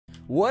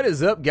What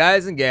is up,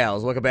 guys and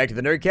gals? Welcome back to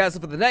the Nerd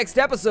Castle for the next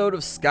episode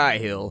of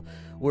Skyhill,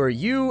 where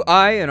you,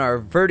 I, and our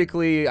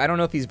vertically, I don't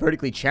know if he's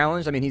vertically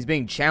challenged, I mean he's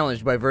being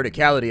challenged by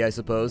verticality, I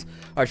suppose,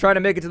 are trying to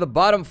make it to the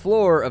bottom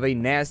floor of a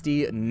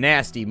nasty,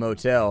 nasty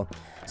motel.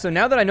 So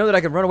now that I know that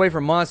I can run away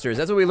from monsters,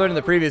 that's what we learned in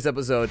the previous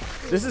episode,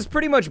 this is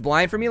pretty much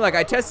blind for me. Like,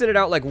 I tested it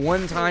out like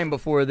one time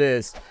before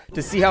this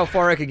to see how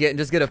far I could get and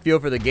just get a feel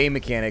for the game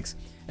mechanics.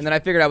 And then I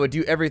figured I would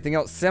do everything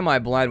else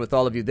semi-blind with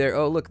all of you there.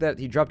 Oh, look, that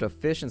he dropped a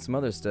fish and some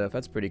other stuff.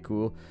 That's pretty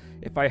cool.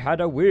 If I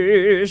had a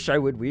wish, I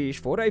would wish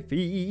for a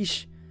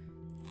fish.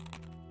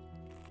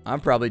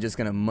 I'm probably just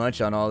gonna munch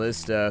on all this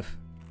stuff.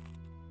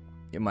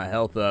 Get my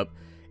health up.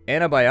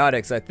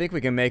 Antibiotics, I think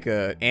we can make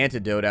an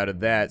antidote out of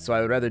that, so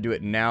I would rather do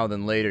it now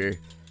than later.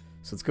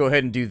 So let's go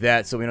ahead and do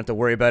that so we don't have to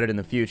worry about it in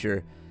the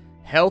future.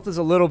 Health is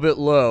a little bit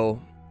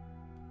low.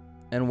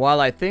 And while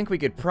I think we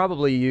could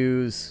probably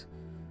use...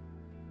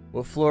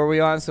 What floor are we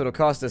on? So it'll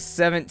cost us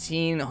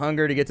 17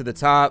 hunger to get to the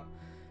top.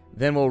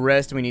 Then we'll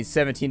rest. We need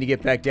 17 to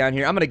get back down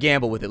here. I'm going to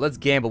gamble with it. Let's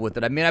gamble with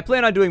it. I mean, I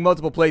plan on doing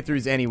multiple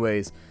playthroughs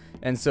anyways.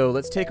 And so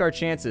let's take our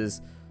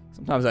chances.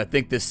 Sometimes I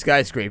think this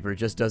skyscraper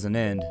just doesn't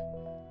end.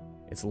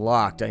 It's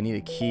locked. I need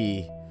a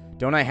key.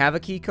 Don't I have a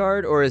key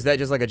card? Or is that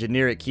just like a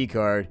generic key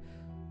card?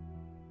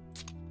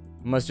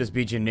 Must just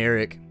be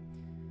generic.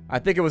 I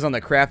think it was on the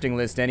crafting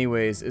list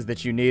anyways, is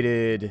that you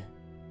needed...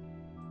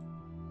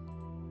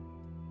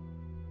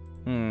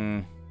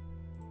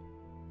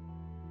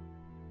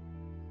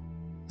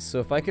 So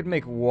if I could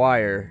make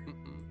wire...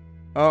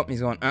 Oh, he's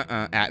going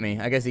at me.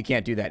 I guess he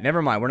can't do that.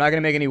 Never mind. We're not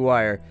going to make any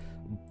wire.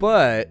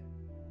 But...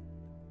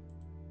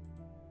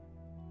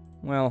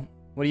 Well,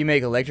 what do you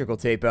make electrical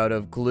tape out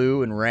of?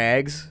 Glue and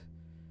rags?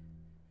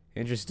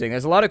 Interesting.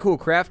 There's a lot of cool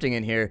crafting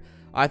in here.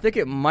 I think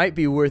it might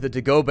be worth it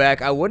to go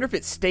back. I wonder if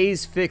it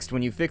stays fixed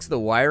when you fix the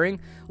wiring.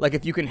 Like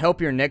if you can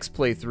help your next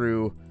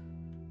playthrough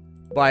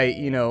by,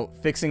 you know,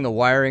 fixing the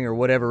wiring or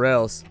whatever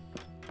else.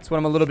 That's what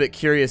I'm a little bit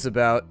curious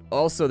about.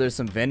 Also, there's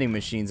some vending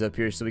machines up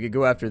here, so we could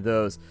go after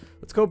those.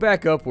 Let's go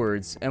back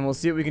upwards, and we'll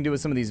see what we can do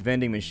with some of these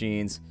vending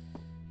machines.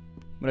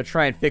 I'm going to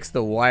try and fix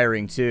the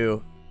wiring,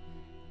 too.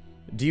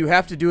 Do you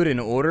have to do it in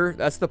order?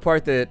 That's the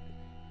part that...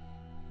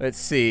 Let's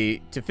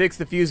see. To fix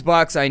the fuse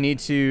box, I need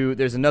to...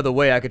 There's another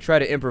way. I could try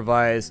to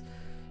improvise.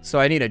 So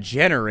I need a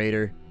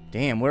generator.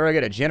 Damn, where do I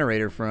get a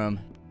generator from?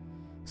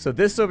 So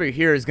this over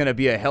here is going to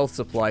be a health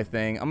supply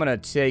thing. I'm going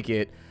to take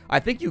it. I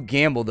think you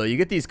gamble, though. You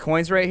get these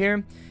coins right here,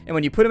 and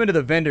when you put them into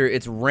the vendor,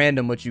 it's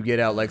random what you get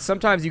out. Like,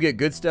 sometimes you get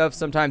good stuff,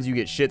 sometimes you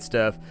get shit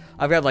stuff.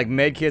 I've got, like,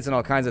 med kits and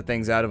all kinds of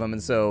things out of them,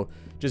 and so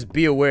just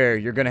be aware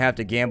you're going to have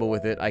to gamble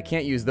with it. I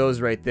can't use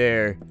those right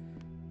there.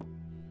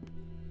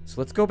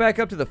 So let's go back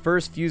up to the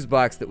first fuse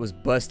box that was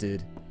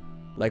busted.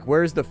 Like,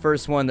 where's the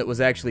first one that was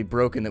actually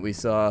broken that we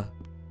saw?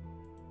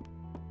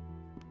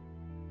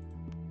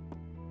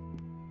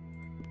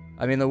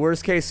 I mean, the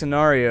worst case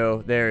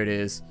scenario, there it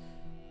is.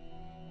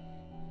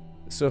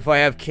 So if I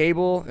have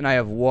cable and I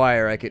have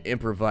wire, I could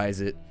improvise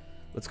it.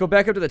 Let's go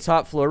back up to the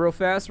top floor real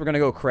fast. We're going to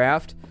go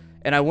craft.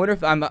 And I wonder if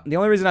the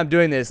only reason I'm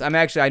doing this,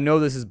 I know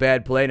this is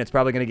bad play and it's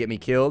probably going to get me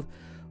killed.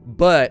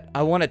 But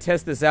I want to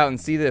test this out and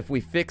see that if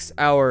we fix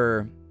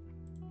our...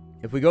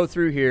 If we go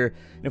through here,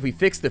 and if we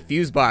fix the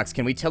fuse box,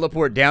 can we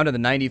teleport down to the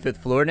 95th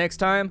floor next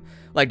time?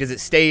 Like, does it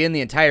stay in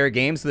the entire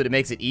game so that it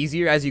makes it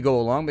easier as you go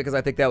along? Because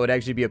I think that would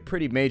actually be a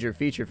pretty major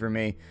feature for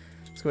me.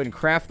 Let's go ahead and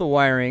craft the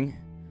wiring.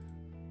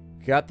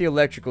 Got the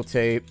electrical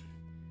tape.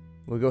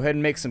 We'll go ahead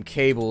and make some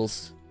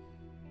cables.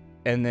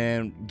 And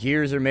then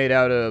gears are made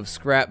out of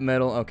scrap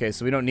metal. Okay,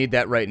 so we don't need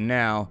that right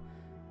now.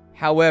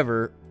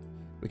 However,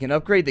 we can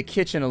upgrade the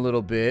kitchen a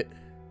little bit.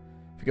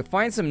 If we could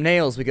find some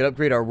nails, we could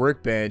upgrade our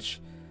workbench.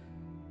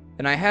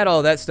 And I had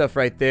all that stuff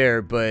right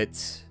there,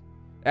 but...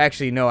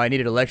 Actually, no, I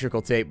needed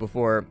electrical tape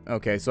before...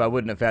 Okay, so I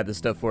wouldn't have had the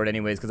stuff for it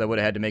anyways, because I would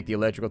have had to make the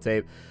electrical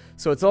tape.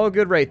 So it's all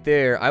good right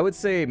there. I would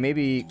say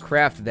maybe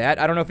craft that.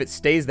 I don't know if it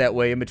stays that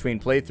way in between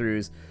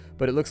playthroughs,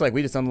 but it looks like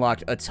we just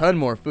unlocked a ton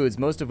more foods,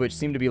 most of which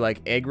seem to be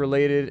like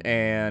egg-related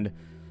and...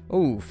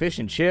 Ooh, fish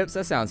and chips?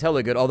 That sounds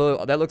hella good,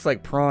 although that looks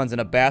like prawns in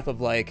a bath of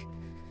like...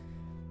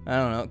 I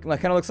don't know, like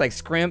kind of looks like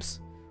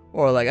scrimps.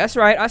 Or like, that's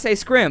right, I say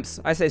scrimps.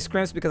 I say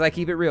scrimps because I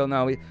keep it real.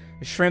 No,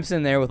 shrimps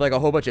in there with like a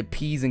whole bunch of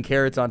peas and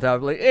carrots on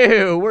top. Like,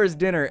 ew, worst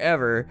dinner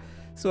ever.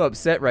 So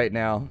upset right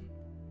now.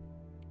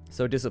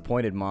 So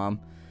disappointed, Mom.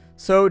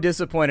 So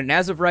disappointed. And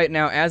as of right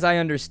now, as I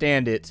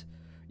understand it,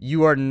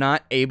 you are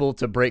not able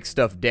to break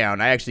stuff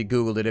down. I actually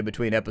Googled it in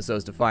between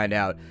episodes to find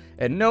out.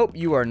 And nope,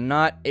 you are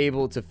not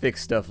able to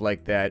fix stuff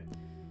like that.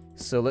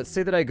 So let's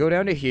say that I go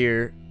down to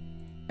here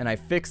and I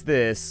fix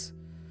this.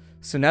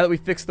 So now that we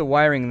fixed the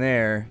wiring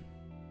there...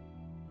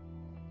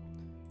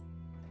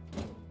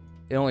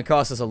 It only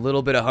costs us a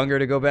little bit of hunger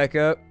to go back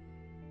up.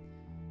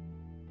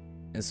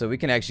 And so we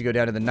can actually go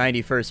down to the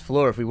 91st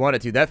floor if we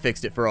wanted to. That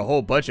fixed it for a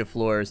whole bunch of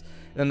floors.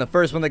 And then the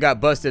first one that got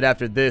busted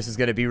after this is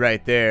going to be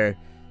right there.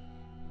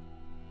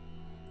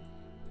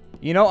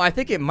 You know, I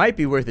think it might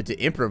be worth it to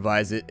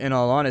improvise it, in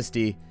all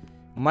honesty.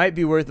 Might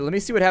be worth it. Let me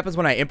see what happens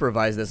when I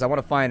improvise this. I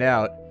want to find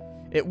out.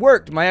 It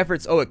worked. My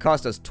efforts. Oh, it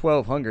cost us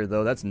 12 hunger,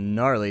 though. That's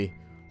gnarly.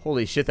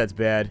 Holy shit, that's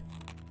bad.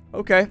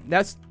 Okay,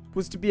 that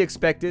was to be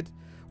expected.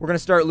 We're going to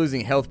start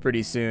losing health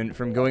pretty soon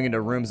from going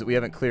into rooms that we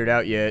haven't cleared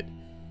out yet.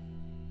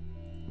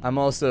 I'm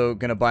also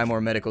going to buy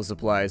more medical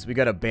supplies. We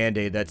got a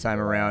band-aid that time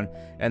around.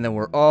 And then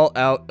we're all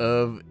out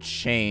of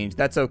change.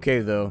 That's okay,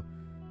 though.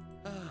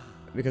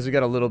 Because we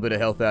got a little bit of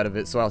health out of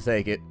it, so I'll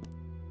take it.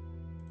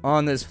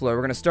 On this floor,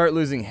 we're going to start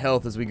losing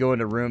health as we go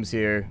into rooms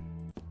here.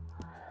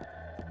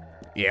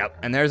 Yep,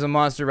 and there's a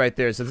monster right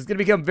there. So this is going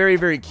to become very,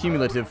 very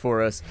cumulative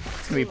for us.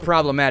 It's going to be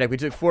problematic. We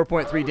took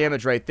 4.3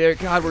 damage right there.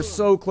 God, we're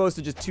so close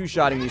to just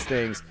two-shotting these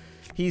things.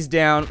 He's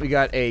down. We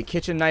got a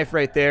kitchen knife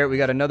right there. We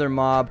got another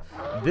mob.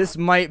 This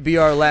might be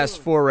our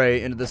last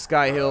foray into the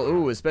Skyhill.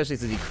 Ooh, especially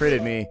since he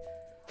critted me.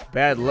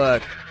 Bad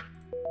luck.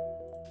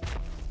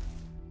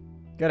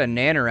 Got a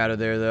nanner out of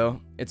there,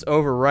 though. It's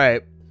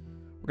overripe.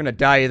 We're going to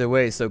die either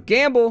way, so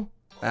gamble.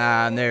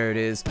 Ah, and there it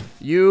is.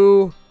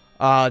 You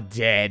are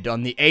dead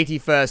on the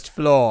 81st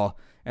floor.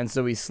 And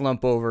so we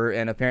slump over,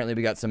 and apparently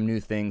we got some new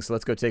things, so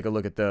let's go take a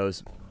look at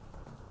those.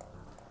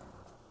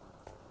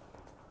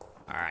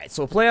 Alright,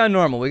 so we'll play on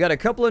normal. We got a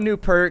couple of new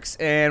perks,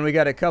 and we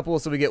got a couple,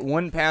 so we get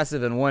one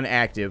passive and one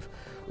active.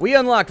 We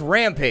unlocked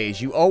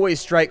Rampage. You always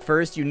strike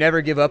first, you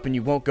never give up, and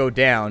you won't go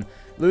down.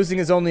 Losing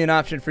is only an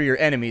option for your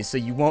enemies, so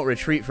you won't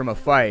retreat from a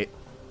fight.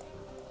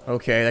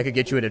 Okay, that could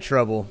get you into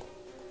trouble.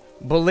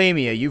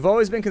 Bulimia. You've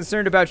always been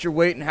concerned about your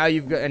weight and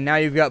now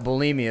you've got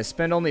bulimia.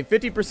 Spend only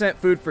 50%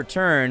 food per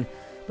turn,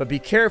 but be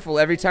careful.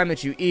 Every time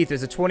that you eat,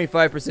 there's a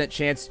 25%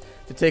 chance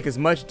to take as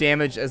much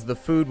damage as the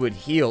food would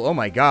heal. Oh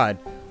my god.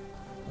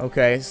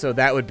 Okay, so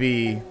that would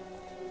be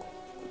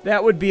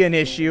an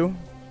issue.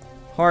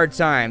 Hard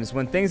times.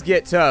 When things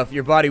get tough,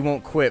 your body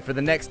won't quit. For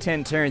the next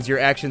 10 turns, your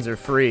actions are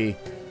free.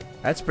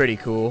 That's pretty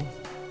cool.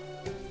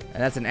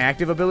 And that's an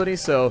active ability,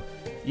 so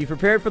you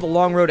prepared for the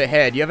long road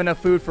ahead. You have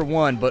enough food for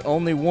one, but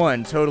only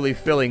one totally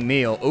filling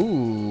meal.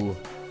 Ooh.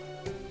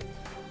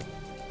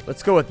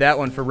 Let's go with that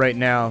one for right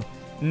now.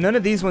 None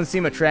of these ones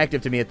seem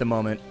attractive to me at the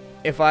moment.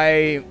 If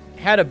I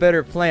had a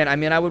better plan, I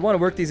mean, I would want to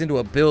work these into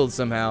a build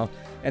somehow.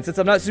 And since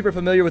I'm not super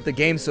familiar with the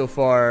game so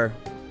far,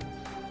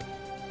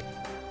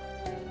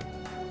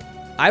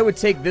 I would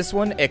take this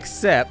one,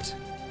 except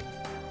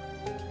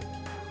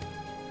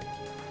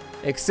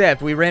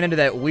we ran into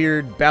that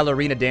weird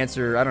ballerina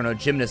dancer, I don't know,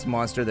 gymnast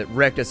monster that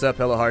wrecked us up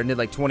hella hard and did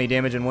like 20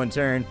 damage in one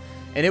turn.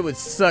 And it would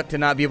suck to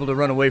not be able to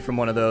run away from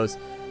one of those.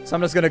 So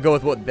I'm just going to go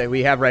with what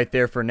we have right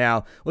there for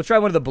now. We'll try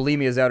one of the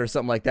bulimias out or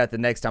something like that the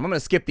next time. I'm going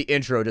to skip the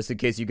intro just in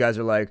case you guys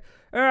are like,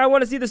 I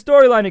want to see the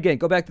storyline again.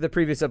 Go back to the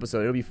previous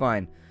episode. It'll be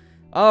fine.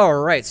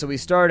 Alright, so we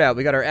start out.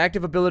 We got our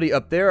active ability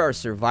up there, our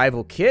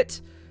survival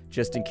kit.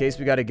 Just in case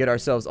we got to get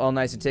ourselves all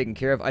nice and taken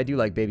care of. I do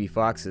like baby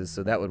foxes,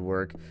 so that would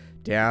work.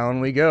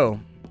 Down we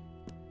go.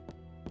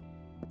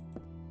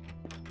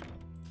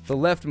 The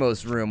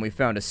leftmost room, we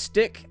found a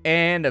stick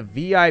and a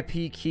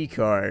VIP key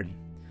card.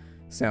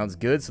 Sounds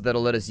good, so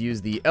that'll let us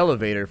use the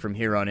elevator from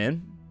here on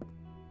in.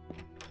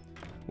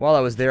 While I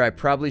was there, I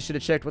probably should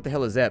have checked. What the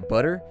hell is that?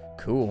 Butter?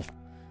 Cool.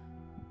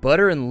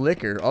 Butter and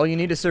liquor. All you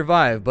need to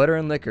survive. Butter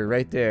and liquor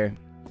right there.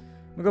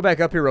 I'm gonna go back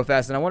up here real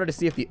fast, and I wanted to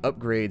see if the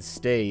upgrades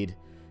stayed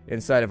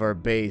inside of our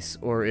base,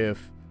 or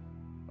if...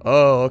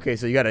 Oh, okay,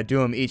 so you gotta do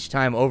them each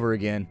time over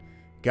again.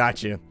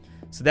 Gotcha.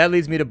 So that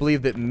leads me to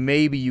believe that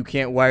maybe you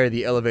can't wire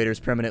the elevators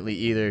permanently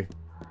either.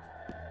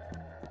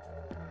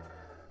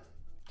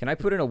 Can I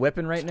put in a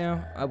weapon right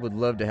now? I would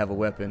love to have a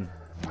weapon.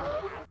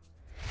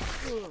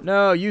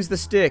 No, use the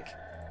stick.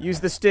 Use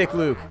the stick,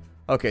 Luke.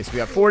 Okay, so we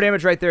got 4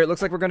 damage right there. It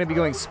looks like we're going to be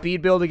going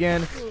speed build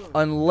again.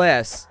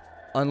 Unless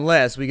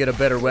we get a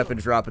better weapon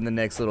drop in the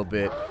next little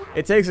bit.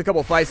 It takes a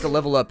couple fights to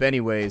level up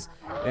anyways.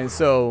 And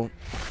so,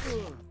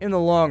 in the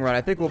long run,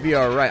 I think we'll be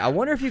alright. I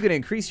wonder if you can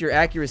increase your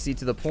accuracy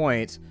to the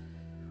point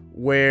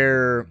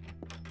where...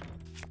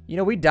 You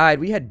know, we died.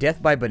 We had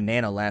death by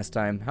banana last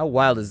time. How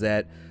wild is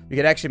that? We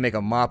could actually make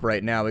a mop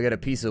right now. We got a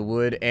piece of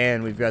wood,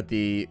 and we've got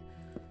the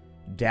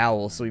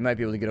dowel, so we might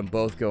be able to get them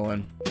both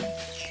going.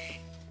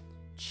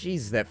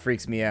 Jeez, that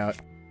freaks me out.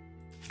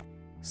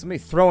 Somebody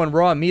throwing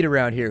raw meat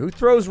around here. Who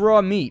throws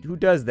raw meat? Who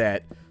does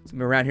that?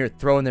 Somebody around here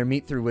throwing their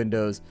meat through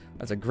windows.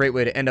 That's a great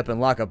way to end up in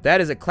lockup.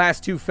 That is a Class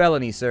 2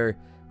 felony, sir.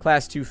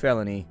 Class 2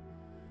 felony.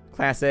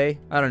 Class A?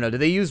 I don't know. Do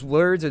they use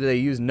words or do they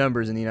use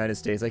numbers in the United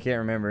States? I can't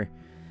remember.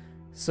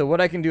 So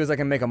what I can do is I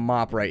can make a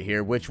mop right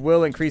here, which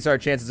will increase our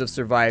chances of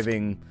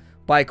surviving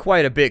by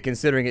quite a bit,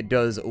 considering it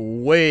does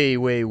way,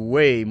 way,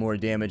 way more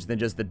damage than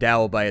just the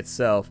dowel by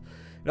itself.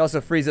 It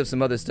also frees up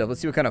some other stuff.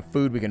 Let's see what kind of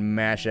food we can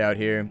mash out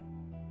here.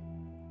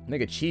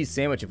 Make a cheese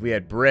sandwich if we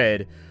had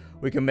bread.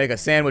 We can make a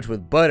sandwich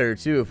with butter,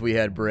 too, if we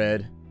had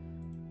bread.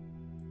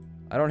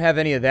 I don't have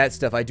any of that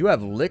stuff. I do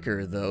have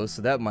liquor, though,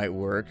 so that might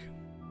work.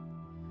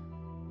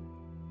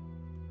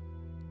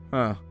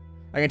 Huh.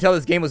 I can tell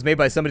this game was made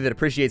by somebody that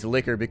appreciates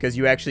liquor because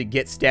you actually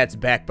get stats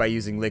back by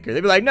using liquor.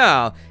 They'd be like,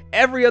 no,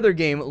 every other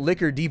game,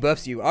 liquor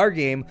debuffs you. Our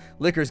game,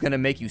 liquor's going to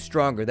make you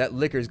stronger. That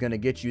liquor's going to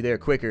get you there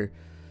quicker.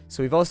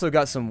 So we've also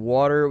got some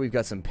water. We've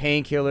got some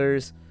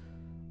painkillers.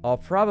 I'll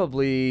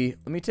probably...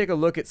 Let me take a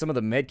look at some of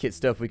the medkit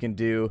stuff we can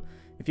do.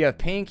 If you have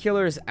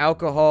painkillers,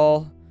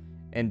 alcohol,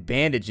 and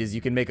bandages,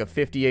 you can make a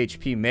 50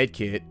 HP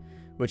medkit,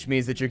 which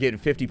means that you're getting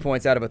 50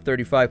 points out of a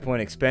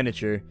 35-point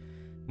expenditure.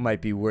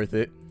 Might be worth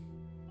it.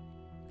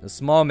 A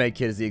small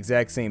medkit is the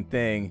exact same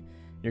thing.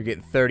 You're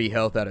getting 30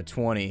 health out of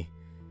 20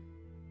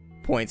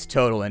 points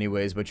total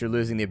anyways, but you're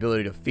losing the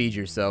ability to feed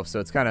yourself, so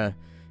it's kind of...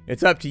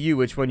 It's up to you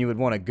which one you would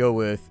want to go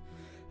with.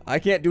 I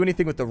can't do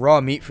anything with the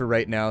raw meat for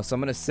right now, so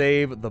I'm going to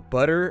save the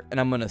butter, and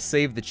I'm going to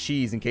save the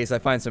cheese in case I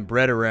find some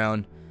bread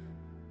around.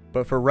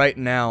 But for right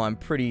now, I'm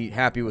pretty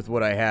happy with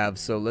what I have,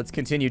 so let's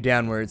continue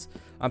downwards.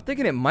 I'm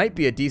thinking it might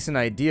be a decent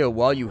idea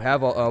while you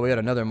have all... Oh, we got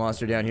another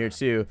monster down here,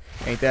 too.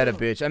 Ain't that a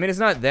bitch? I mean, it's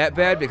not that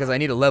bad because I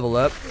need to level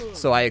up,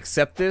 so I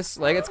accept this.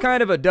 Like, it's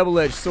kind of a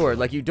double-edged sword.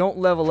 Like, you don't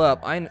level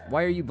up.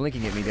 Why are you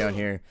blinking at me down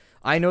here?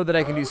 I know that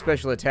I can do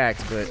special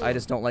attacks, but I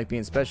just don't like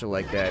being special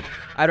like that.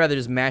 I'd rather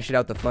just mash it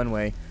out the fun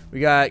way.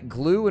 We got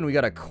glue and we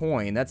got a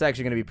coin. That's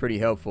actually going to be pretty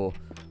helpful.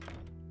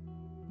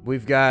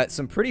 We've got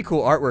some pretty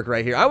cool artwork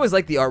right here. I always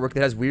like the artwork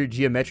that has weird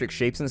geometric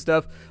shapes and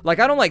stuff. Like,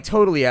 I don't like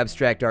totally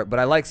abstract art, but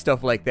I like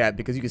stuff like that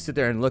because you can sit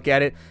there and look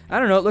at it. I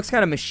don't know, it looks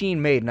kind of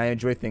machine-made, and I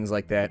enjoy things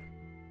like that.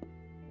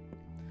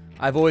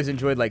 I've always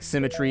enjoyed, like,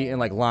 symmetry and,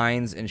 like,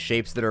 lines and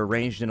shapes that are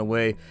arranged in a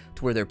way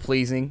to where they're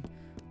pleasing,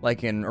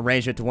 like, in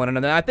arrangement to one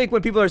another. I think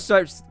when people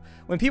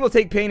when people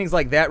take paintings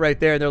like that right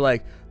there, they're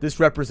like, this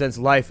represents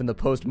life in the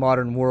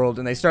postmodern world,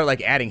 and they start,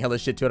 like, adding hella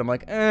shit to it. I'm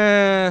like,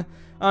 I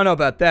don't know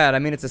about that. I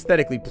mean, it's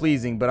aesthetically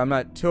pleasing, but I'm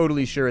not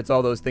totally sure it's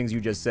all those things you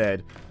just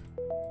said.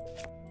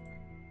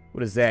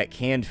 What is that?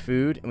 Canned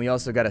food. And we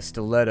also got a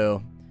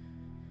stiletto.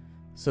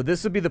 So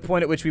this would be the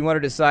point at which we want to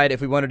decide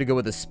if we wanted to go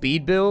with a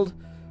speed build,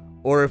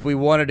 or if we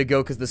wanted to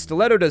go, because the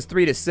stiletto does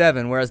 3 to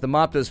 7, whereas the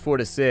mop does 4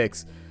 to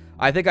 6.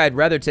 I think I'd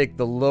rather take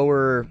the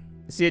lower...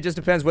 See, it just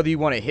depends whether you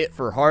want to hit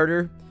for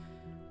harder,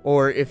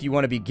 or if you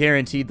want to be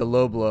guaranteed the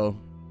low blow.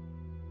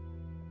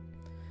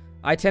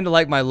 I tend to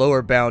like my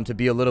lower bound to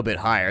be a little bit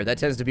higher. That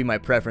tends to be my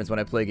preference when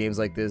I play games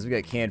like this. We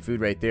got canned food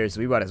right there,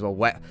 so we might as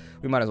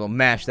well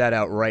mash that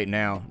out right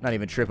now. Not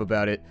even trip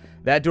about it.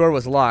 That door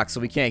was locked, so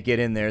we can't get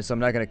in there, so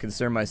I'm not going to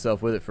concern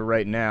myself with it for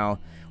right now.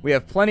 We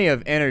have plenty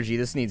of energy.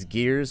 This needs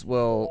gears.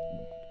 Well,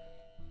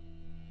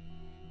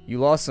 you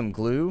lost some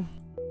glue?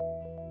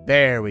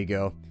 There we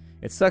go.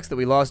 It sucks that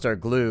we lost our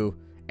glue,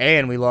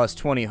 and we lost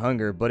 20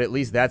 hunger, but at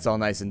least that's all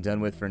nice and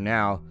done with for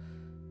now.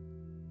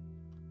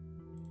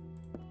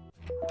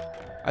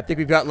 I think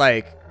we've got,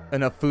 like,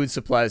 enough food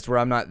supplies to where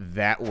I'm not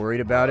that worried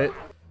about it.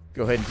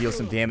 Go ahead and deal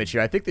some damage here.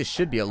 I think this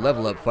should be a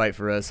level-up fight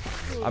for us.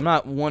 I'm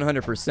not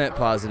 100%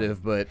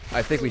 positive, but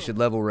I think we should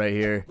level right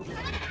here.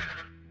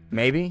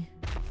 Maybe?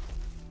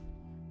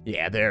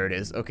 Yeah, there it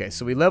is. Okay,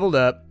 so we leveled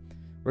up.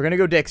 We're going to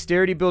go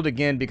dexterity build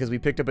again because we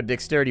picked up a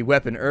dexterity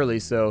weapon early,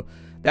 so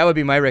that would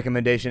be my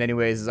recommendation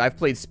anyways. Is I've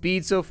played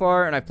speed so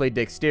far, and I've played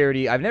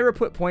dexterity. I've never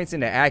put points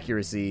into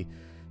accuracy,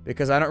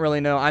 because I don't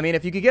really know. I mean,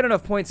 if you could get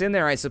enough points in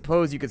there, I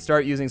suppose you could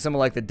start using some of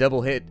like the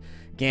double hit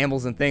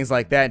gambles and things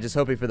like that and just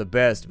hoping for the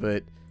best,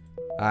 but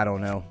I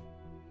don't know.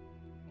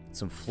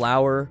 Some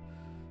flour,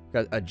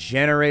 got a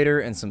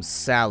generator, and some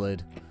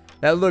salad.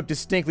 That looked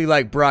distinctly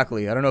like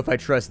broccoli. I don't know if I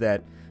trust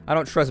that. I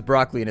don't trust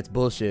broccoli and it's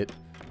bullshit.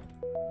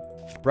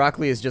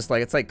 Broccoli is just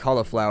like, it's like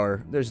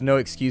cauliflower. There's no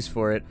excuse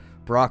for it.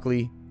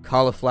 Broccoli,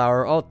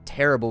 cauliflower, all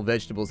terrible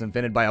vegetables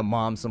invented by a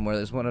mom somewhere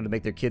that just wanted to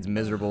make their kids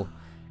miserable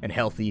and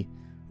healthy.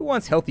 Who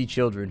wants healthy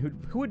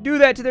children? Who would do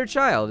that to their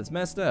child? It's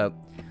messed up.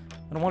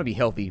 I don't want to be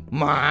healthy.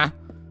 Ma! I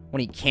want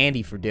to eat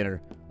candy for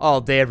dinner. All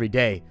day, every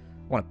day.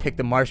 I want to pick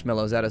the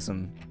marshmallows out of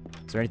some...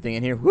 Is there anything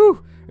in here?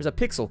 Woo! There's a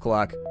pixel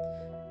clock.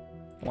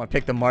 I want to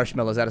pick the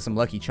marshmallows out of some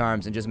Lucky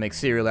Charms and just make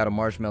cereal out of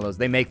marshmallows.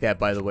 They make that,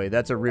 by the way.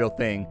 That's a real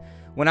thing.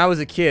 When I was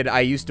a kid, I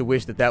used to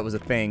wish that that was a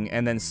thing.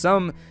 And then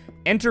some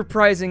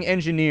enterprising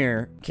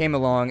engineer came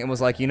along and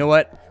was like, you know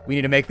what? We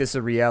need to make this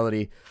a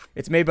reality.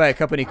 It's made by a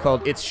company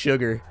called It's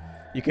Sugar.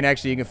 You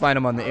can find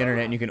them on the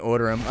internet and you can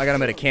order them. I got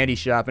them at a candy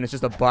shop and it's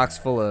just a box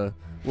full of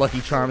Lucky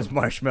Charms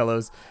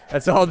marshmallows.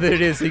 That's all that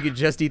it is, so you can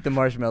just eat the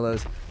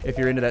marshmallows if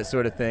you're into that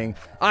sort of thing.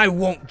 I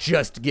won't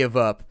just give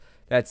up.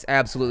 That's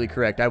absolutely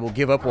correct. I will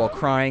give up while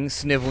crying,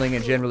 sniveling,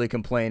 and generally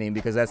complaining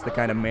because that's the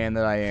kind of man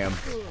that I am.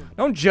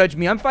 Don't judge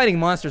me. I'm fighting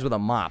monsters with a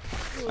mop.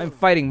 I'm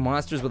fighting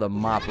monsters with a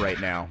mop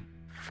right now.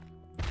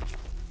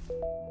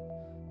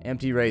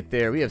 Empty right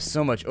there. We have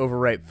so much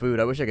overripe food.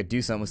 I wish I could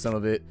do something with some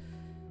of it.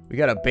 We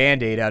got a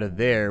band-aid out of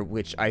there,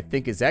 which I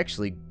think is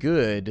actually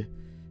good,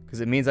 because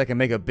it means I can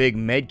make a big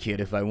med kit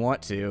if I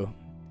want to.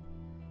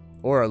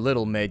 Or a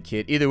little med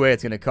kit. Either way,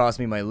 it's going to cost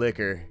me my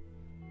liquor.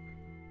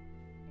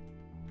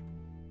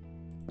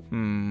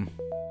 Got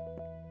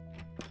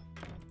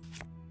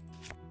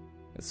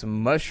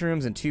some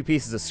mushrooms and 2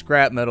 pieces of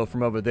scrap metal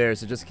from over there,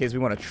 so just in case we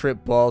want to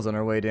trip balls on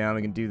our way down,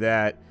 we can do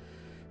that.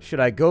 Should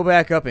I go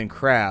back up and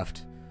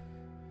craft?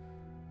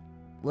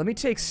 Let me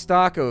take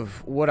stock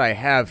of what I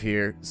have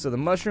here. So the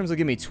mushrooms will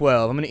give me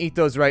 12. I'm going to eat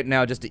those right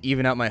now just to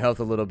even out my health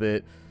a little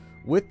bit.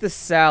 With the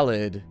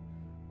salad,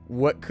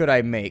 what could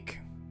I make?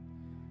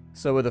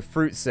 So with a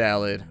fruit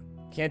salad,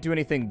 Can't do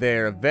anything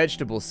there. A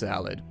vegetable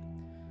salad.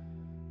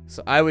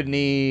 So I would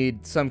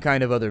need some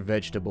kind of other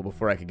vegetable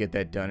before I could get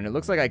that done. And it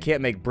looks like I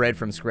can't make bread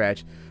from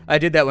scratch. I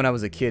did that when I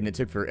was a kid and it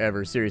took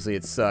forever. Seriously,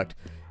 it sucked.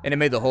 And it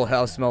made the whole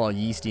house smell all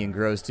yeasty and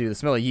gross too. The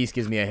smell of yeast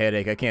gives me a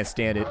headache. I can't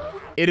stand it.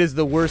 It is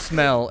the worst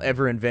smell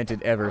ever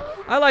invented ever.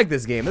 I like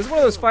this game. It's one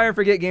of those fire and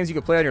forget games you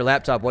can play on your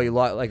laptop while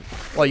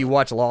you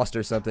watch Lost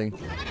or something.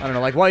 I don't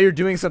know, like while you're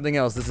doing something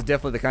else. This is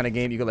definitely the kind of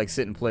game you could like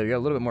sit and play. We got a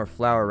little bit more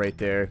flour right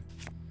there.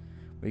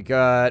 We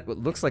got what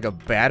looks like a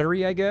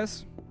battery, I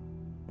guess.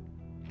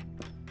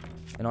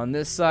 And on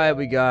this side,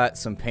 we got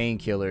some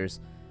painkillers.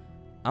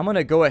 I'm going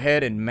to go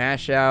ahead and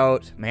mash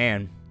out...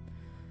 Man,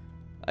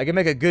 I can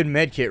make a good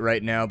med kit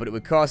right now, but it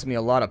would cost me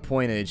a lot of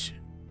pointage. It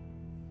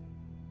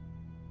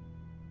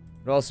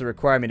would also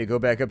require me to go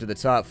back up to the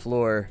top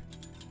floor.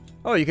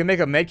 Oh, you can make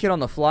a med kit on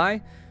the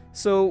fly?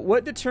 So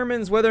what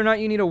determines whether or not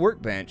you need a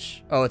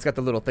workbench? Oh, it's got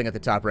the little thing at the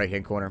top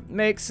right-hand corner.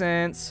 Makes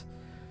sense.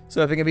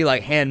 So if it can be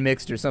like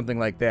hand-mixed or something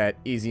like that,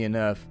 easy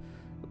enough.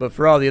 But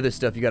for all the other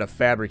stuff, you gotta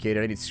fabricate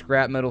it. I need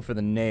scrap metal for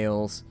the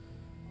nails.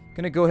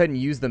 Gonna go ahead and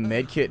use the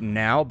med kit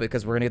now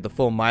because we're gonna get the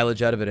full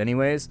mileage out of it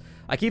anyways.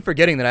 I keep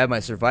forgetting that I have my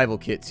survival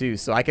kit too,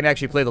 so I can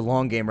actually play the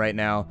long game right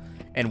now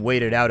and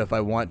wait it out if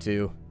I want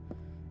to,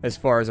 as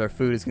far as our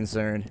food is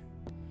concerned.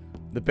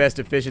 The best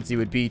efficiency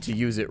would be to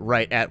use it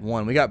right at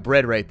 1. We got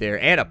bread right there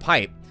and a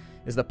pipe.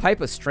 Is the pipe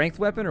a strength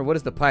weapon or what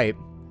is the pipe?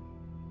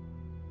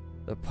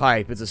 The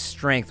pipe is a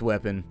strength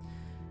weapon.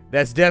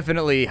 That's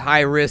definitely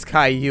high risk,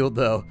 high yield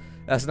though.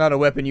 That's not a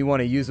weapon you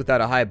want to use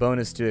without a high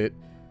bonus to it.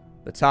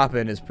 The top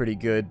end is pretty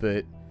good,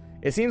 but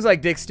it seems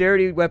like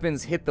dexterity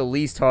weapons hit the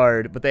least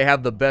hard, but they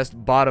have the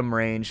best bottom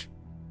range.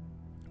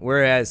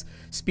 Whereas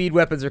speed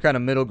weapons are kind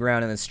of middle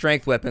ground, and then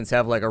strength weapons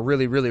have like a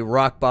really, really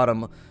rock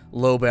bottom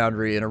low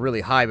boundary and a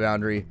really high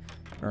boundary,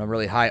 or a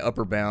really high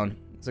upper bound.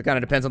 So it kind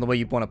of depends on the way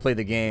you want to play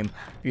the game.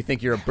 If you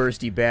think you're a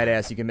bursty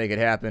badass, you can make it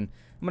happen.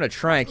 I'm going to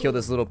try and kill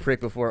this little prick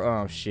before...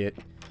 Oh, shit.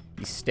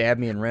 He stabbed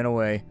me and ran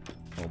away.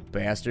 Oh,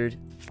 bastard.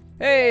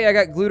 Hey, I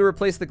got glue to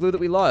replace the glue that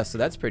we lost, so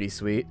that's pretty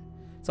sweet.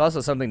 It's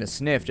also something to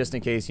sniff, just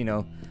in case, you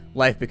know,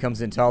 life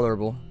becomes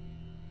intolerable.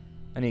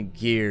 I need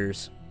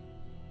gears.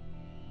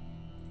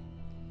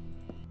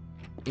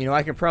 You know,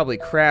 I can probably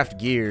craft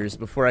gears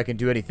before I can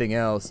do anything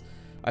else.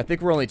 I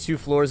think we're only 2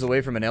 floors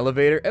away from an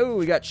elevator. Oh,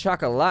 we got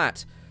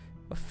chocolate.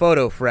 A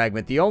photo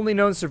fragment, the only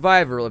known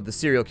survivor of the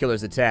serial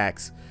killer's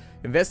attacks.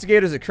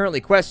 Investigators are currently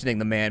questioning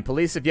the man.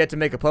 Police have yet to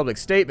make a public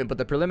statement, but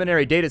the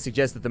preliminary data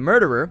suggests that the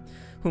murderer,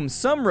 whom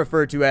some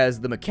refer to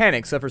as the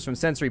mechanic, suffers from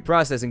sensory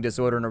processing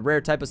disorder and a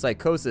rare type of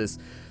psychosis,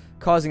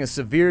 causing a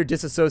severe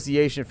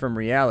disassociation from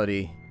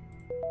reality.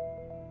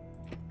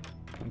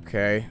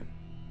 Okay.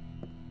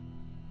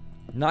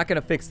 Not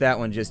gonna fix that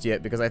one just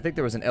yet, because I think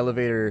there was an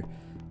elevator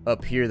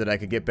up here that I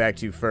could get back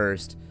to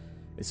first.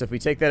 So if we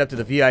take that up to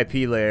the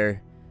VIP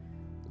layer...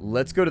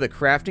 Let's go to the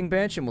crafting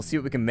bench and we'll see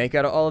what we can make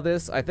out of all of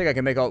this. I think I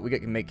can make we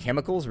can make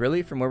chemicals,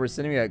 really, from where we're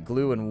sitting. We got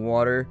glue and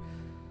water.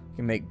 We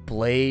can make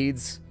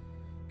blades.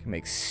 We can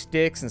make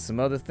sticks and some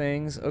other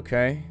things.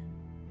 Okay.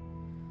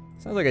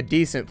 Sounds like a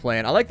decent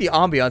plan. I like the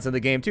ambiance of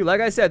the game, too.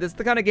 Like I said, this is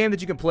the kind of game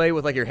that you can play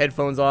with, like, your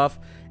headphones off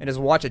and just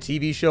watch a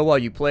TV show while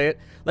you play it.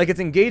 Like, it's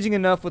engaging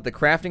enough with the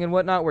crafting and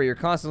whatnot where you're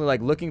constantly,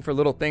 like, looking for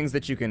little things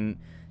that you can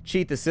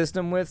cheat the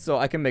system with. So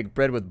I can make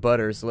bread with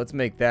butter, so let's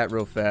make that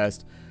real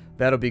fast.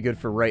 That'll be good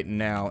for right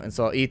now. And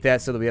so I'll eat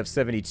that so that we have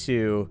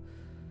 72.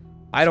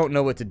 I don't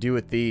know what to do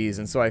with these,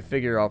 and so I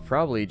figure I'll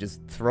probably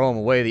just throw them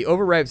away. The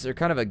overripes are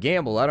kind of a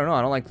gamble. I don't know.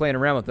 I don't like playing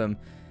around with them.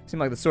 Seem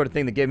like the sort of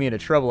thing that get me into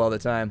trouble all the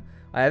time.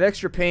 I have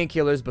extra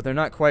painkillers, but they're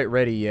not quite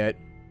ready yet.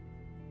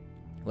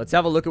 Let's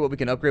have a look at what we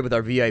can upgrade with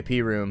our VIP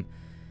room.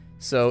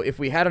 So if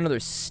we had another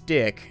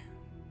stick,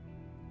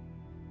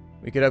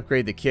 we could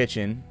upgrade the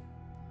kitchen.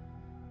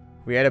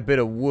 If we had a bit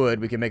of wood,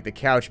 we could make the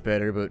couch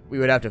better, but we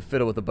would have to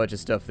fiddle with a bunch of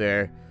stuff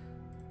there.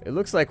 It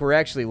looks like we're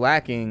actually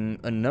lacking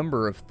a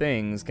number of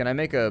things. Can I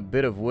make a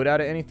bit of wood out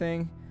of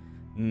anything?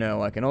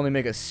 No, I can only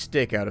make a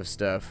stick out of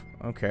stuff.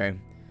 Okay.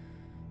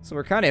 So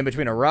we're kind of in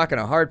between a rock and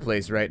a hard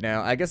place right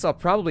now. I guess I'll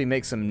probably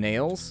make some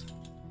nails,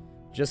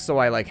 just so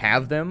I, like,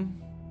 have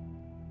them.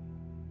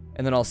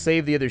 And then I'll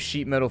save the other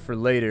sheet metal for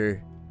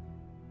later.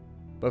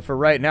 But for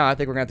right now, I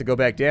think we're going to have to go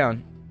back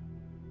down.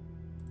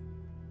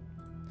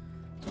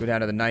 Let's go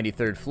down to the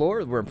 93rd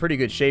floor. We're in pretty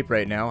good shape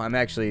right now. I'm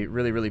actually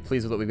really, really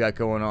pleased with what we've got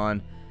going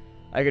on.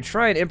 I could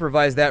try and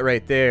improvise that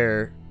right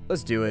there.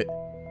 Let's do it.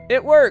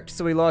 It worked!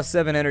 So we lost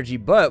 7 energy,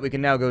 but we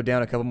can now go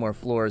down a couple more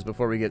floors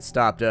before we get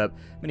stopped up.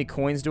 How many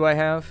coins do I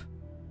have?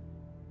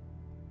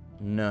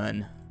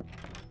 None.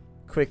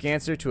 Quick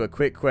answer to a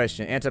quick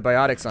question.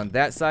 Antibiotics on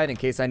that side in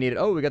case I need it.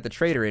 Oh, we got the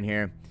trader in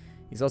here.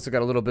 He's also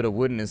got a little bit of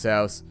wood in his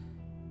house.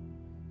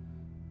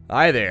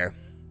 Hi there.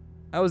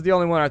 I was the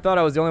only one. I thought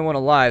I was the only one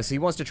alive. So he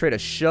wants to trade a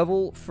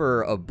shovel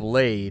for a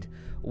blade.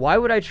 Why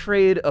would I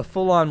trade a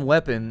full-on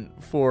weapon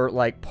for,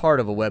 like, part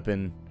of a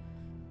weapon?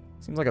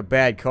 Seems like a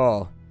bad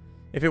call.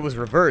 If it was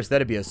reversed,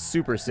 that'd be a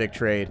super sick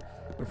trade.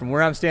 But from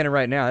where I'm standing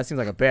right now, that seems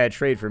like a bad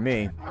trade for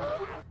me.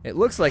 It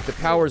looks like the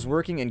power's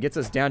working and gets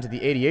us down to the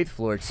 88th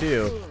floor,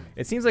 too.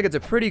 It seems like it's a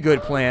pretty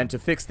good plan to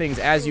fix things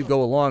as you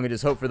go along and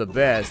just hope for the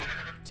best.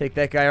 Take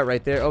that guy out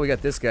right there. Oh, we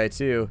got this guy,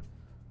 too.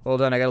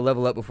 Hold on, I gotta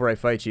level up before I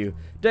fight you.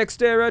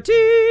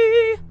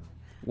 Dexterity!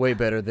 Way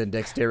better than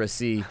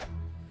Dexterity.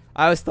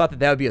 I always thought that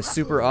that would be a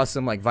super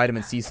awesome, like,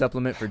 vitamin C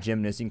supplement for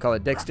gymnasts. You can call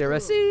it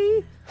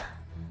Dexterity.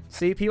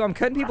 See, people, I'm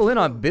cutting people in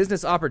on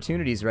business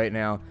opportunities right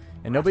now,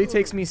 and nobody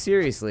takes me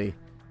seriously.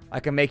 I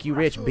can make you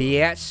rich,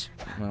 bitch.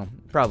 Well,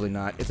 probably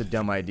not. It's a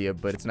dumb idea,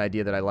 but it's an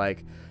idea that I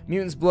like.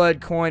 Mutant's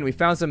blood, coin. We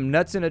found some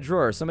nuts in a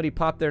drawer. Somebody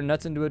popped their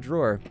nuts into a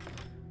drawer.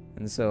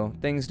 And so,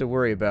 things to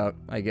worry about,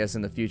 I guess,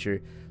 in the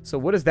future. So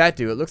what does that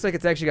do? It looks like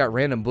it's actually got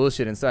random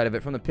bullshit inside of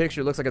it. From the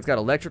picture, it looks like it's got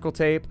electrical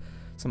tape,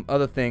 some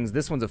other things.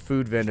 This one's a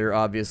food vendor,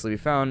 obviously. We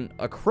found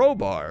a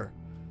crowbar.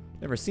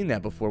 Never seen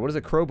that before. What does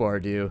a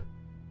crowbar do?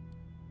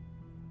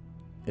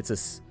 It's a...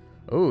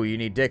 Oh, you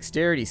need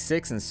dexterity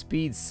 6 and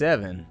speed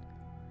 7.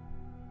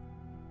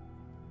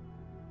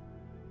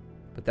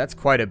 But that's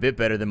quite a bit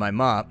better than my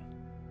mop.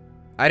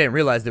 I didn't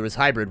realize there was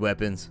hybrid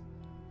weapons.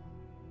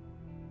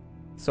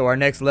 So our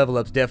next level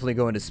up's definitely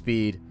going to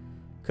speed,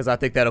 because I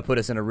think that'll put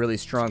us in a really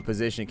strong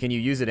position. Can you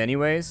use it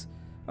anyways?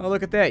 Oh,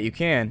 look at that. You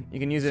can. You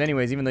can use it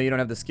anyways, even though you don't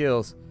have the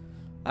skills.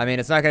 I mean,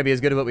 it's not going to be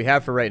as good as what we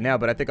have for right now,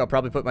 but I think I'll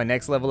probably put my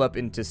next level up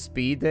into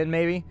speed then,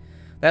 maybe.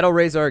 That'll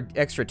raise our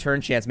extra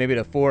turn chance maybe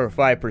to 4 or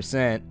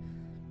 5%.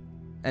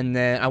 And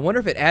then I wonder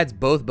if it adds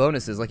both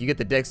bonuses. Like, you get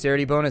the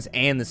dexterity bonus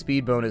and the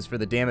speed bonus for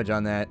the damage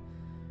on that.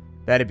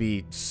 That'd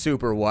be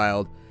super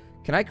wild.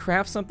 Can I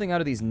craft something out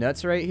of these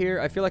nuts right here?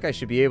 I feel like I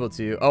should be able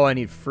to. Oh, I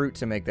need fruit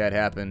to make that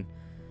happen.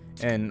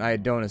 And I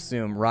don't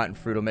assume rotten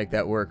fruit will make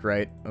that work,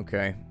 right?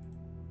 Okay.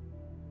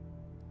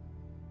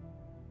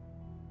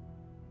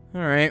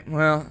 Alright,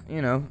 well,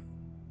 you know.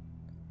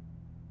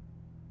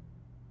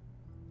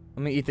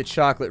 Let me eat the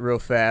chocolate real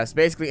fast.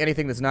 Basically,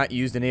 anything that's not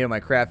used in any of my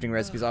crafting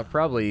recipes, I'll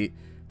probably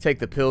take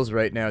the pills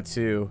right now,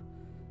 too.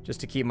 Just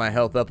to keep my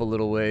health up a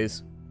little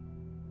ways.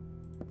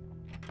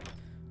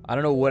 I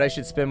don't know what I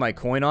should spend my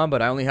coin on,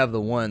 but I only have the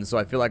one, so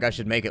I feel like I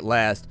should make it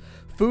last.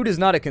 Food is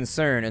not a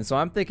concern, and so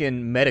I'm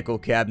thinking medical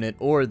cabinet,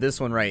 or this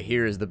one right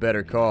here is the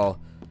better call.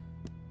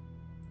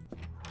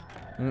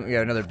 We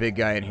got another big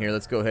guy in here.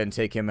 Let's go ahead and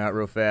take him out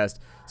real fast.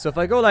 So if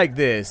I go like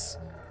this...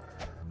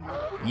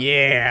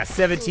 Yeah,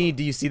 17.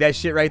 Do you see that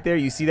shit right there?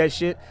 You see that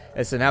shit?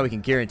 And so now we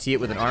can guarantee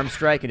it with an arm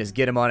strike and just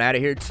get him on out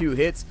of here. 2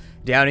 hits.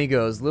 Down he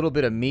goes. Little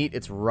bit of meat.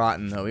 It's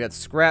rotten, though. We got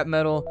scrap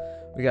metal.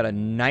 We got a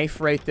knife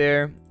right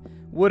there.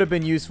 Would have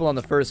been useful on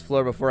the first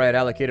floor before I had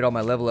allocated all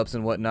my level ups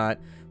and whatnot.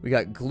 We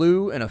got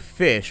glue and a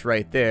fish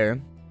right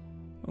there.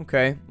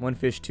 Okay, 1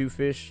 fish, 2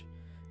 fish.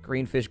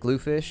 Green fish, glue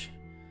fish.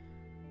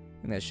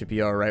 And that should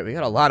be alright. We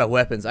got a lot of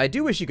weapons. I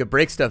do wish you could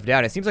break stuff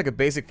down. It seems like a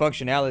basic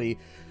functionality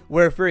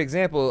where, for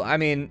example, I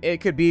mean, it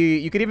could be,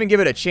 you could even give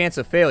it a chance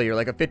of failure,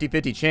 like a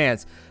 50-50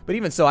 chance. But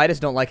even so, I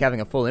just don't like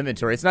having a full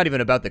inventory. It's not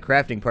even about the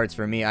crafting parts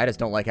for me. I just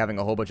don't like having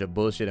a whole bunch of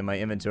bullshit in my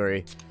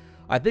inventory.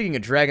 I think you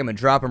can drag them and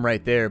drop them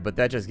right there, but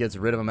that just gets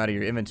rid of them out of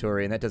your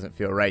inventory, and that doesn't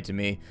feel right to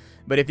me.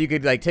 But if you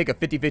could, like, take a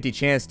 50-50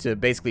 chance to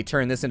basically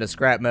turn this into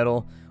scrap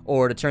metal,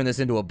 or to turn this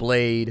into a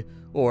blade,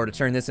 or to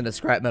turn this into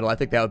scrap metal, I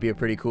think that would be a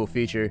pretty cool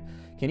feature.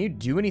 Can you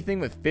do anything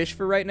with fish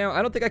for right now?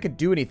 I don't think I could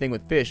do anything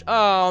with fish.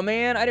 Oh,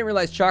 man, I didn't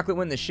realize chocolate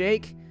went in the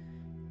shake.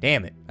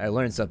 Damn it, I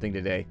learned something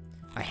today.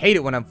 I hate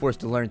it when I'm forced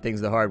to learn things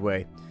the hard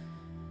way.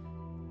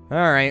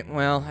 Alright,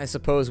 well, I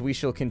suppose we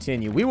shall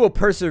continue. We will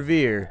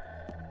persevere.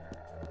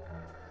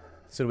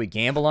 So do we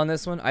gamble on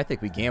this one? I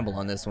think we gamble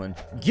on this one.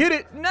 Get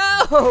it?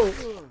 No!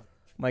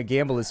 My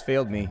gamble has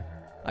failed me.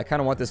 I kind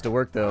of want this to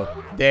work, though.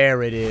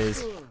 There it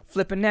is.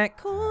 Flipping that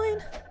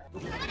coin.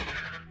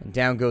 And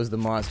down goes the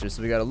monster.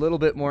 So we got a little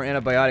bit more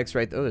antibiotics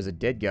right there. Oh, there's a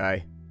dead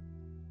guy.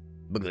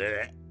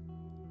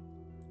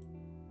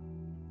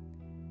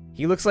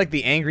 He looks like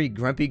the angry,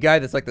 grumpy guy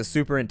that's like the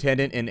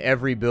superintendent in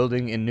every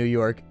building in New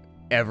York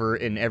ever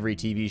in every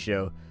TV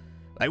show.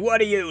 Like,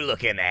 what are you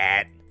looking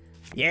at?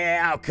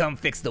 Yeah, I'll come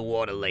fix the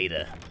water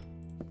later.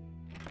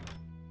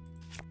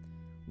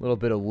 A little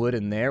bit of wood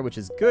in there, which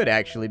is good,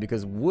 actually,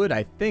 because wood,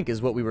 I think,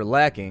 is what we were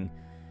lacking.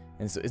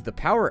 And so, is the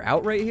power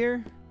out right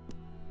here?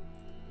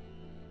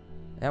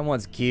 That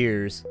one's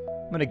gears.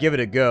 I'm going to give it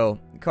a go.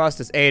 It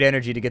cost us 8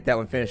 energy to get that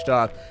one finished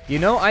off. You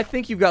know, I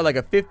think you've got like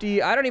a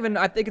 50...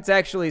 I think it's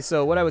actually...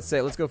 So, what I would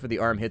say... Let's go for the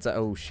arm hits.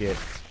 Oh, shit.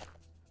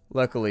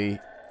 Luckily,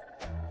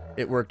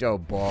 it worked. Oh,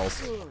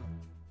 balls.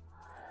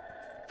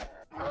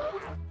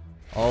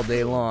 All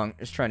day long,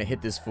 just trying to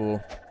hit this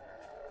fool.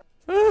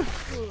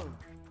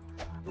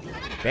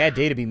 Bad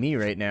day to be me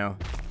right now.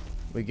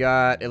 We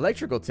got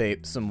electrical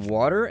tape, some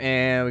water,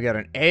 and we got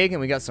an egg,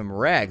 and we got some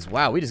rags.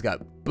 Wow, we just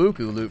got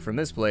buku loot from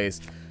this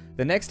place.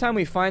 The next time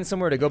we find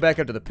somewhere to go back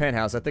up to the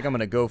penthouse, I think I'm going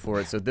to go for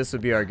it. So this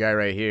would be our guy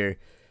right here.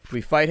 Did we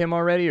fight him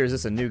already, or is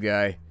this a new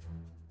guy?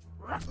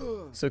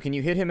 So can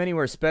you hit him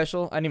anywhere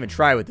special? I didn't even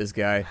try with this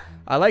guy.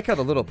 I like how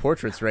the little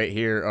portraits right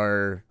here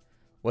are...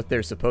 what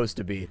they're supposed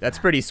to be. That's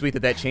pretty sweet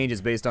that that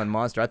changes based on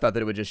monster. I thought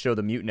that it would just show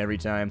the mutant every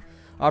time.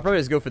 I'll probably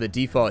just go for the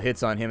default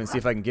hits on him and see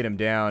if I can get him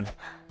down.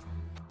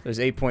 There's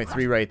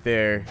 8.3 right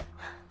there.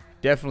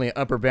 Definitely an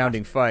upper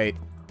bounding fight.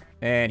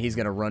 And he's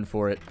going to run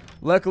for it.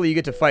 Luckily, you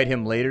get to fight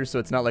him later, so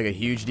it's not like a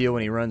huge deal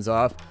when he runs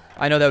off.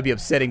 I know that would be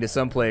upsetting to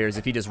some players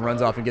if he just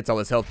runs off and gets all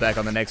his health back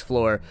on the next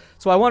floor.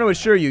 So I want to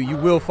assure you, you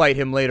will fight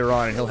him later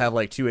on, and he'll have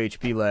like 2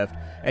 HP left.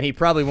 And he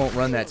probably won't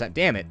run that time.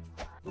 Damn it.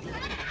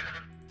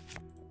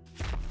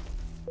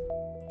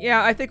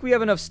 Yeah, I think we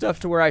have enough stuff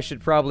to where I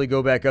should probably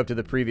go back up to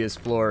the previous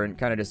floor and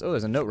kind of just... Oh,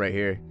 there's a note right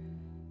here.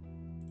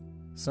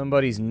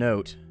 Somebody's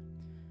note.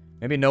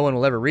 Maybe no one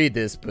will ever read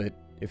this, but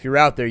if you're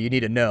out there, you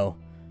need to know.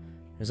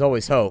 There's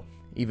always hope,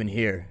 even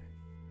here.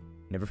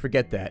 Never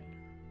forget that.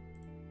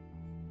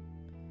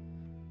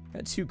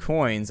 Got 2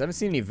 coins. I haven't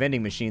seen any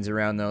vending machines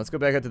around, though. Let's go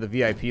back up to the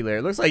VIP layer.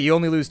 It looks like you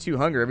only lose 2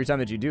 hunger every time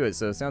that you do it,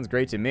 so it sounds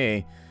great to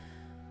me.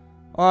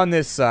 On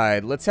this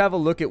side, let's have a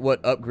look at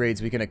what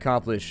upgrades we can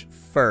accomplish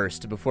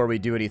first before we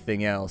do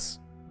anything else.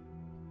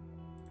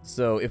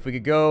 So if we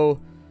could go...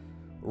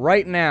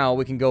 Right now,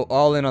 we can go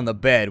all in on the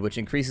bed, which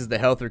increases the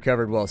health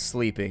recovered while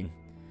sleeping.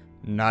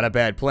 Not a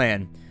bad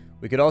plan.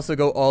 We could also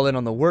go all in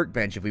on the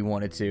workbench if we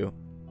wanted to.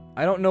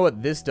 I don't know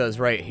what this does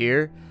right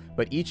here,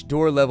 but each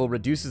door level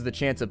reduces the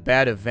chance of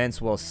bad events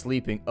while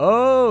sleeping.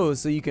 Oh,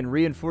 so you can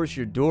reinforce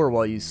your door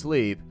while you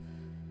sleep.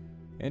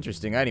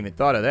 Interesting, I hadn't even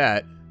thought of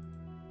that.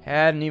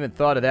 Hadn't even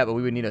thought of that, but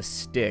we would need a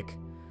stick.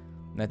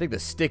 And I think the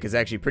stick is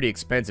actually pretty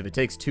expensive. It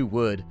takes 2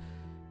 wood.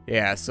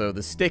 Yeah, so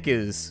the stick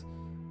is...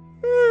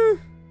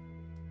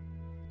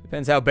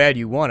 Depends how bad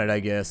you want it,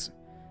 I guess.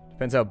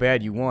 Depends how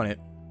bad you want it.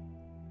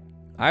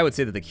 I would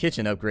say that the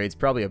kitchen upgrade is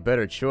probably a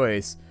better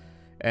choice.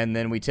 And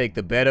then we take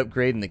the bed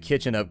upgrade and the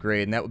kitchen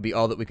upgrade, and that would be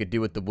all that we could do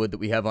with the wood that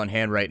we have on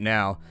hand right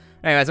now.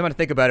 Anyways, I'm going to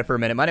think about it for a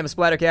minute. My name is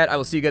Splattercat. I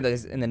will see you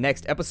guys in the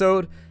next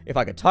episode. If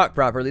I could talk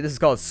properly, this is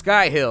called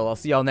Skyhill. I'll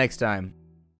see y'all next time.